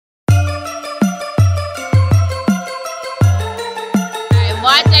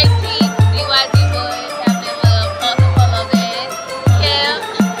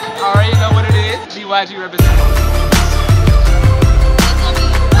DYG represent.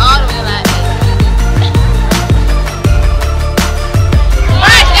 All the way like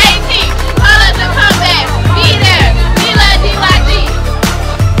March 18th, Polos and Pumps, be there. We love DYG.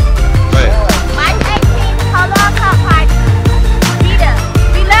 Right. March 18th, Polo Cup Party. Be there.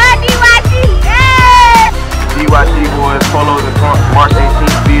 We love DYG. Yeah! DYG boys, Polos and Pumps, March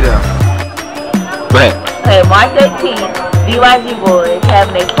 18th, be there. Right. Okay, March 18th, DYG boys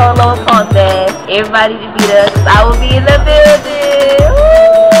having a Polo Pump bash. Everybody to be there, 'cause I will be in the building.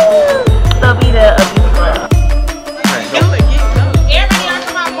 Woo! So be there, abuse well. Everybody else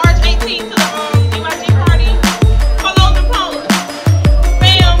come out March 18th to the DYG party. Polos and Pumps.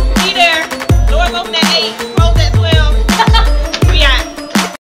 Bam, be there. Doors open at 8, close at 12. We out.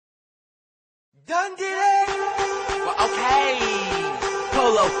 Done did it. Well, okay.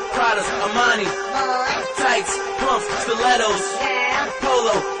 Polo, Prada, Armani, tights, pumps, stilettos.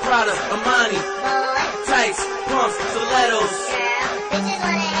 Polo, Prada, Armani, tights, pumps, stilettos. Bitches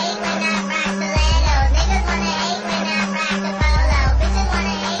wanna hate when I rock stilettos. Niggas wanna hate when I rock the polo. Bitches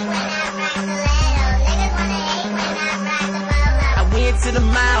wanna hate when I rock stilettos. Niggas wanna hate when I rock the polo. I went to the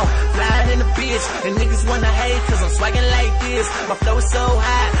mall, flying in the bitch, and niggas wanna hate 'cause I'm swagging like this. My flow is so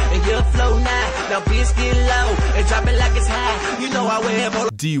high, and your flow not. Now bitch get low, and drop it like it's high. You know I wear polo.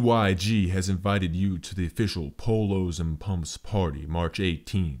 DYG has invited you to the official Polos and Pumps party March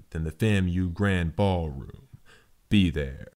 18th in the FAMU Grand Ballroom. Be there.